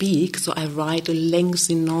speak, so I write a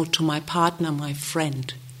lengthy note to my partner, my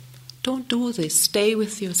friend. Don't do this. Stay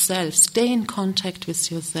with yourself. Stay in contact with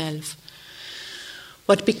yourself.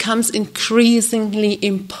 What becomes increasingly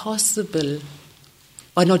impossible,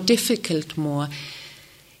 or not difficult more,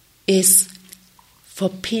 is for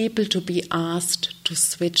people to be asked to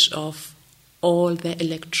switch off all their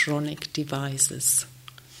electronic devices.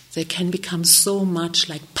 They can become so much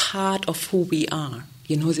like part of who we are.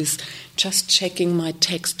 This just checking my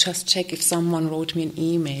text, just check if someone wrote me an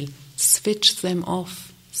email. Switch them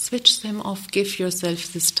off. Switch them off. Give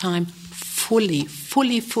yourself this time fully,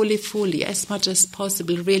 as much as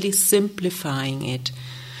possible, really simplifying it.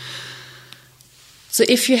 So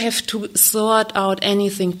if you have to sort out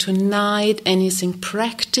anything tonight, anything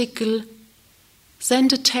practical,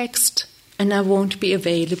 send a text and I won't be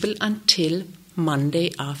available until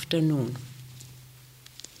Monday afternoon.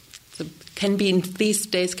 So can be in these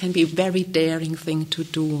days can be a very daring thing to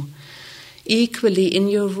do. Equally, in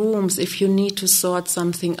your rooms, if you need to sort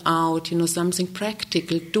something out, something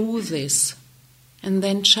practical, do this. And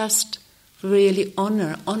then just really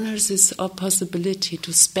honor this possibility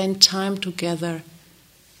to spend time together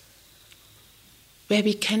where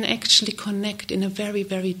we can actually connect in a very,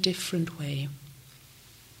 very different way.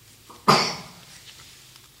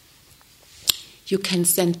 You can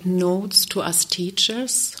send notes to us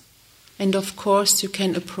teachers. And of course, you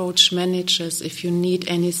can approach managers if you need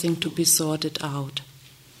anything to be sorted out.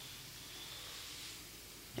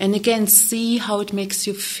 And again, see how it makes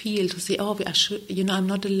you feel to say, I'm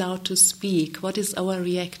not allowed to speak. What is our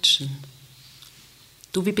reaction?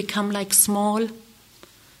 Do we become like small?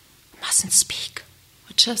 Mustn't speak.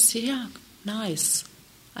 Or just, nice.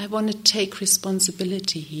 I want to take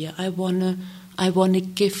responsibility here. I want to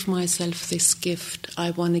give myself this gift.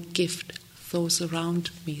 I want to gift those around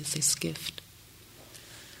me this gift.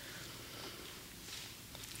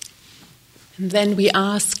 And then we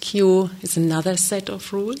ask you, is another set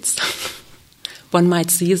of rules. One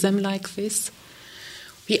might see them like this.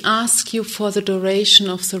 We ask you for the duration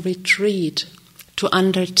of the retreat to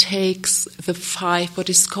undertake the 5, what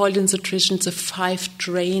is called in the traditions, the 5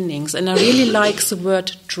 trainings. And I really like the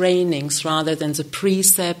word trainings rather than the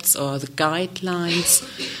precepts or the guidelines.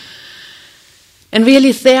 And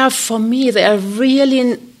really for me, they are really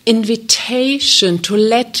an invitation to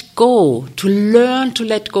let go, to learn to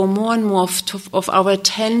let go more and more of our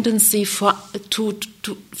tendency for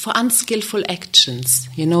unskillful actions.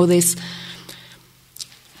 This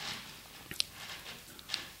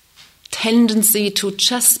tendency to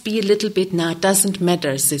just be a little bit, it doesn't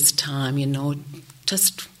matter this time, it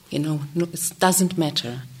doesn't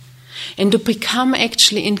matter. And to become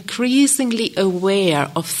actually increasingly aware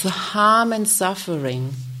of the harm and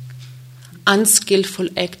suffering unskillful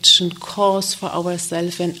action cause for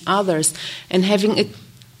ourselves and others, and having a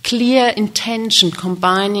clear intention,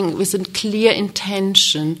 combining with a clear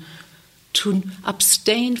intention to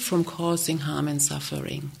abstain from causing harm and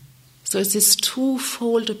suffering. So it's this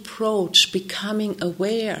twofold approach, becoming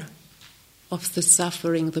aware of the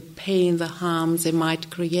suffering, the pain, the harm they might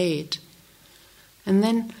create, and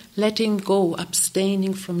then letting go,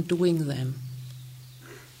 abstaining from doing them.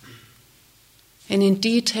 And in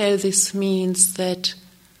detail, this means that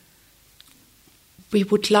we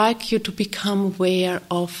would like you to become aware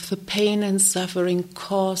of the pain and suffering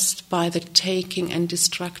caused by the taking and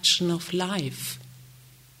destruction of life.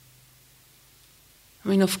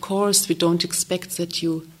 Of course, we don't expect that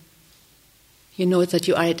you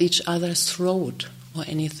are at each other's throat or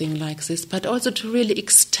anything like this, but also to really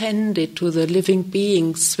extend it to the living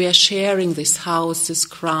beings we are sharing this house, this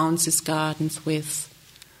grounds, these gardens with.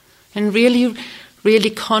 And really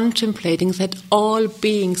contemplating that all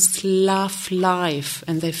beings love life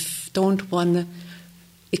and they don't want to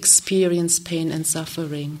experience pain and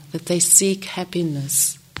suffering, that they seek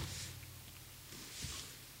happiness.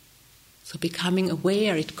 So becoming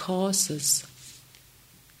aware, it causes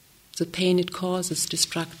the pain, it causes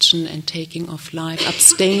destruction and taking of life,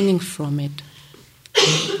 abstaining from it.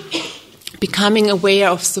 Becoming aware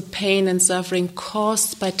of the pain and suffering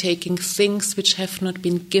caused by taking things which have not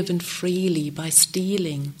been given freely, by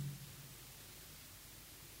stealing.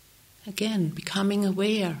 Again, becoming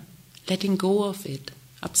aware, letting go of it,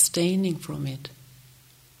 abstaining from it.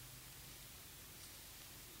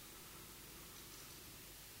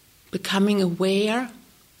 Becoming aware,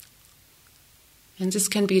 and this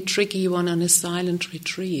can be a tricky one on a silent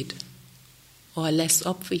retreat, or a less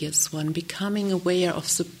obvious one, becoming aware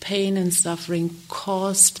of the pain and suffering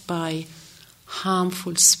caused by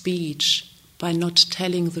harmful speech, by not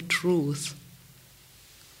telling the truth.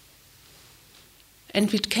 And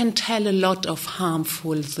we can tell a lot of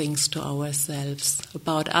harmful things to ourselves,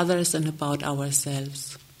 about others and about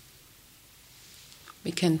ourselves.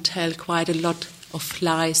 We can tell quite a lot of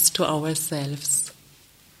lies to ourselves,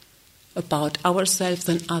 about ourselves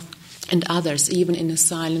and others, even in a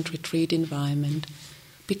silent retreat environment.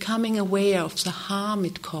 Becoming aware of the harm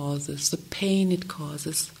it causes, the pain it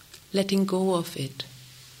causes, letting go of it.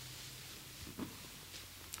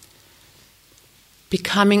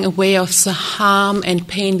 Becoming aware of the harm and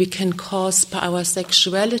pain we can cause by our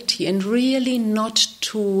sexuality, and really not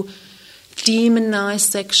to demonize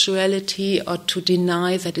sexuality or to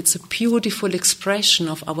deny that it's a beautiful expression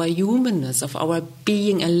of our humanness, of our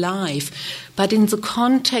being alive. But in the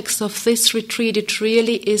context of this retreat, it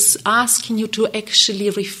really is asking you to actually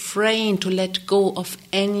refrain, to let go of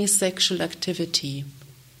any sexual activity.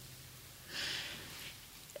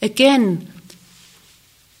 Again,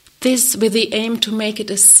 this with the aim to make it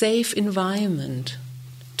a safe environment,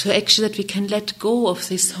 to actually that we can let go of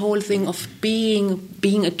this whole thing of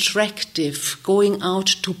being attractive, going out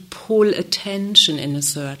to pull attention in a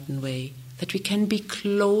certain way, that we can be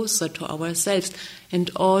closer to ourselves, and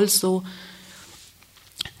also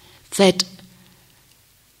that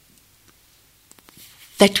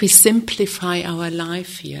we simplify our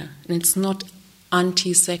life here. And it's not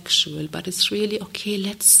anti-sexual, but it's really, okay,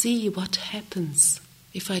 let's see what happens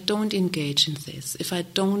if I don't engage in this, if I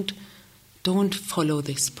don't follow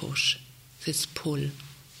this push, this pull.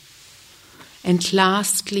 And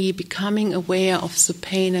lastly, becoming aware of the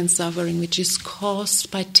pain and suffering which is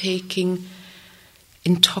caused by taking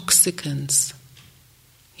intoxicants,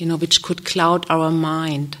 which could cloud our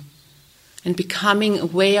mind. And becoming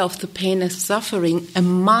aware of the pain and suffering, a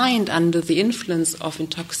mind under the influence of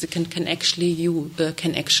intoxicant can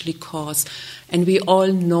actually cause. And we all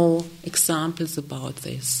know examples about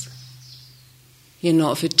this.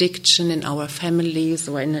 Of addiction in our families,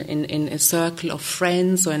 or in a circle of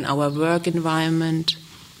friends, or in our work environment.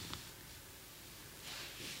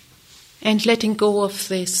 And letting go of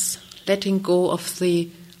this, letting go of the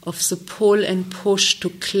pull and push to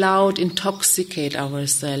cloud, intoxicate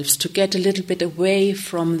ourselves, to get a little bit away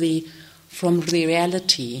from the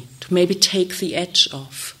reality, to maybe take the edge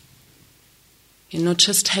off.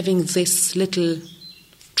 Just having this little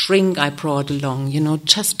drink I brought along,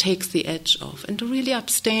 just takes the edge off. And to really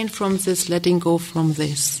abstain from this, letting go from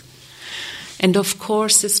this. And of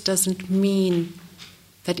course, this doesn't mean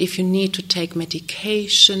that if you need to take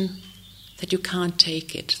medication, that you can't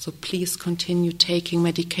take it. So please continue taking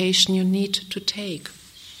medication you need to take.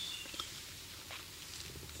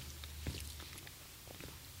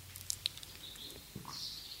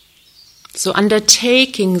 So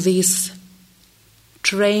undertaking these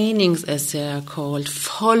trainings, as they are called,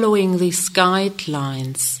 following these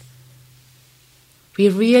guidelines, we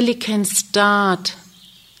really can start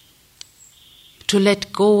to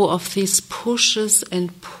let go of these pushes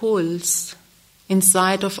and pulls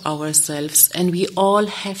inside of ourselves, and we all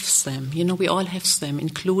have them, we all have them,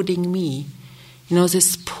 including me.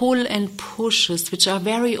 This pull and pushes, which are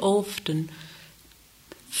very often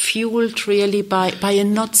fueled really by a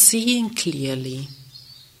not seeing clearly,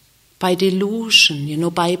 by delusion,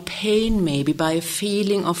 by pain maybe, by a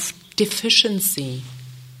feeling of deficiency,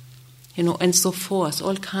 and so forth.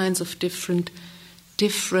 All kinds of different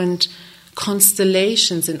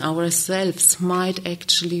constellations in ourselves might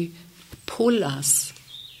actually pull us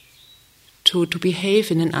to behave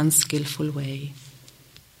in an unskillful way.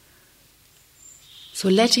 So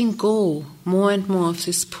letting go more and more of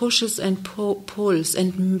these pushes and pulls,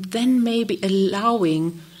 and then maybe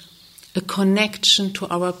allowing a connection to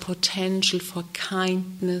our potential for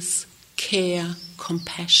kindness, care,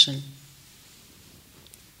 compassion,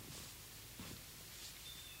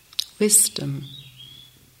 wisdom.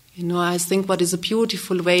 I think what is a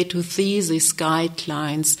beautiful way to see these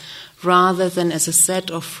guidelines, rather than as a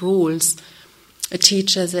set of rules, a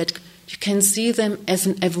teacher said, you can see them as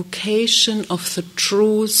an evocation of the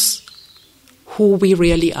truth, who we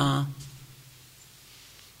really are.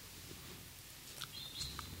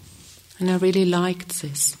 And I really liked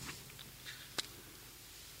this.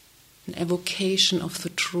 An evocation of the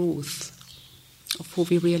truth, of who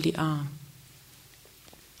we really are.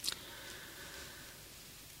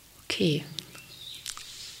 Okay,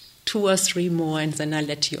 2 or 3 more and then I'll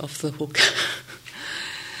let you off the hook.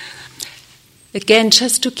 Again,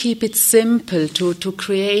 just to keep it simple, to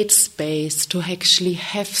create space, to actually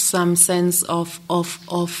have some sense of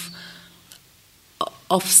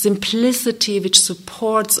simplicity which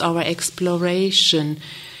supports our exploration.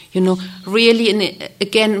 Really,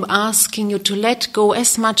 again, asking you to let go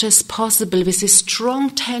as much as possible with this strong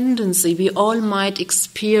tendency we all might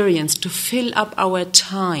experience to fill up our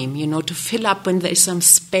time, to fill up when there is some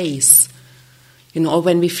space, or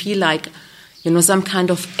when we feel like, some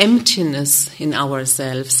kind of emptiness in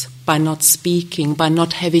ourselves by not speaking, by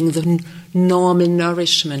not having the normal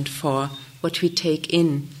nourishment for what we take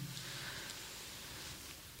in.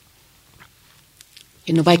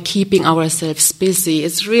 By keeping ourselves busy.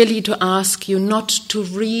 It's really to ask you not to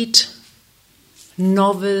read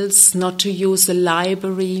novels, not to use a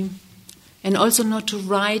library, and also not to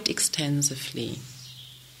write extensively.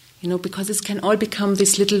 Because this can all become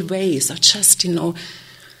these little ways of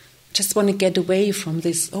just want to get away from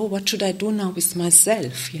this. Oh, what should I do now with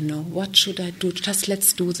myself? What should I do? Just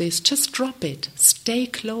let's do this. Just drop it. Stay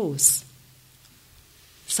close.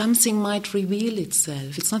 Something might reveal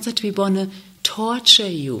itself. It's not that we want to torture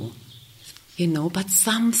you, but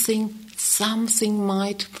something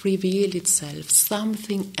might reveal itself.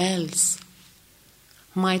 Something else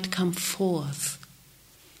might come forth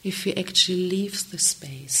if we actually leave the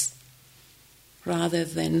space rather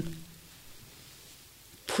than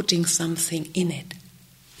putting something in it.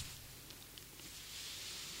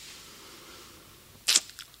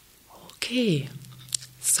 Okay,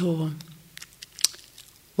 so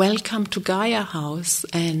welcome to Gaia House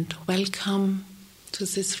and welcome to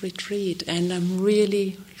this retreat. And I'm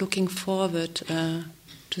really looking forward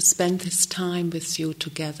to spend this time with you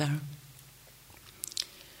together.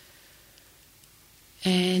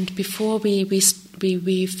 And before we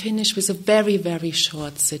finish with a very, very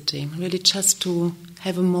short sitting, really just to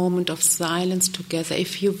have a moment of silence together.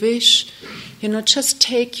 If you wish, just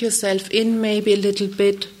take yourself in maybe a little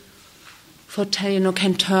bit.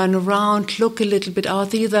 Can turn around, look a little bit out.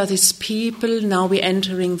 These are these people. Now we're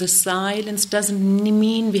entering the silence. Doesn't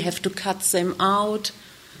mean we have to cut them out.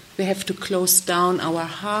 We have to close down our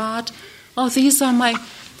heart. Oh, these are my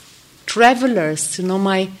travelers,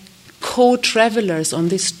 my co-travelers on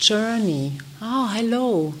this journey. Oh,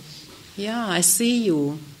 hello. Yeah, I see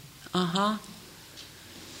you.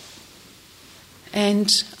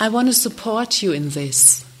 And I want to support you in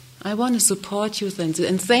this. I want to support you in this.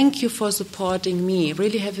 And thank you for supporting me,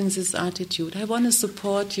 really having this attitude. I want to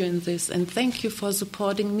support you in this. And thank you for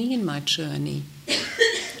supporting me in my journey.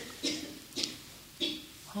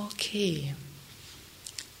 Okay.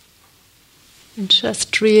 And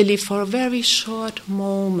just really for a very short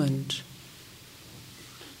moment,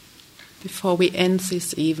 before we end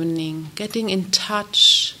this evening, getting in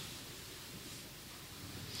touch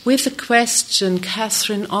with the question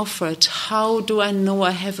Catherine offered, how do I know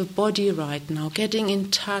I have a body right now? Getting in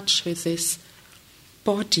touch with this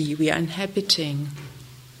body we are inhabiting.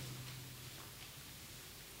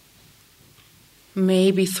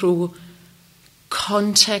 Maybe through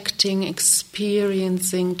contacting,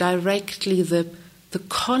 experiencing directly the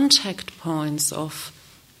contact points of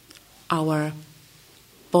our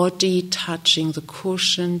body touching the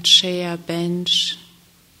cushion, chair, bench,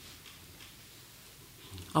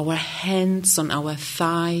 our hands on our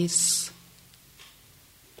thighs,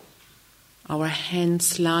 our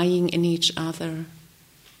hands lying in each other.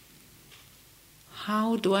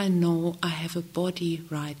 How do I know I have a body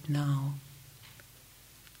right now?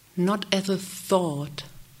 Not as a thought,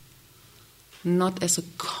 not as a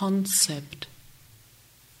concept,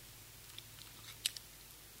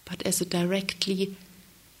 but as a directly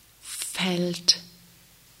felt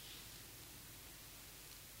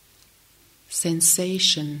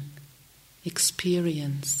sensation,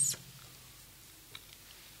 experience.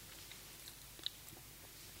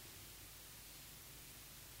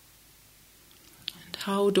 And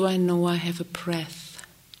how do I know I have a breath?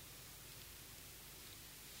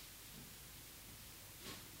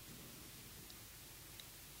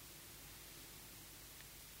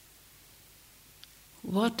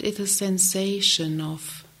 What is the sensation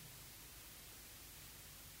of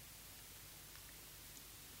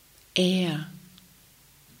air,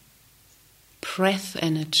 breath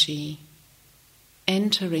energy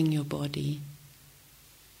entering your body?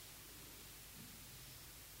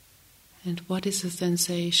 And what is the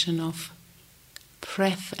sensation of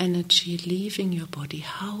breath energy leaving your body?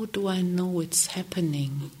 How do I know it's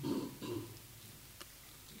happening?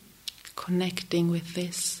 Connecting with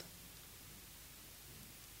this.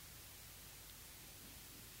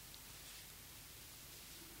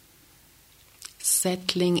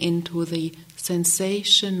 Settling into the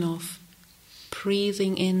sensation of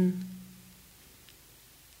breathing in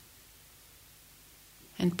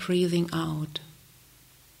and breathing out.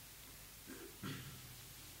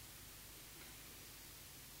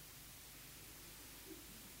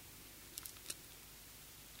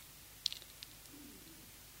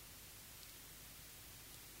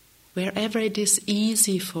 Wherever it is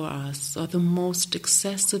easy for us, or the most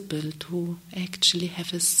accessible, to actually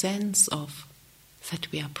have a sense of that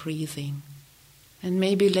we are breathing. And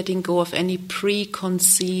maybe letting go of any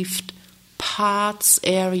preconceived parts,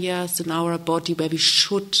 areas in our body where we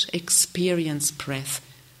should experience breath.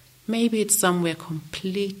 Maybe it's somewhere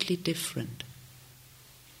completely different.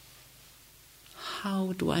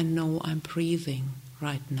 How do I know I'm breathing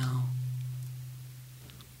right now?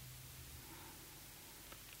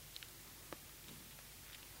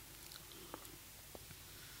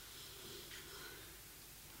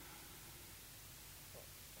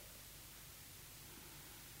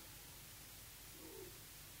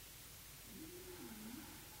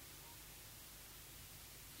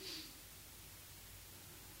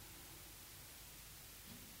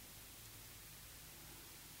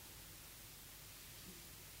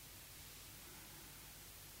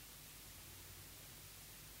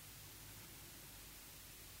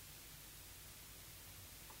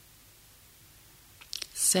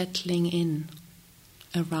 Settling in,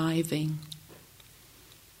 arriving.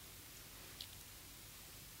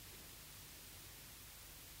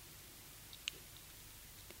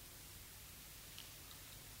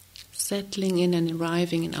 Settling in and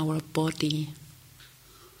arriving in our body.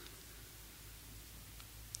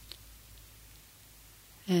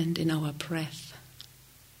 And in our breath.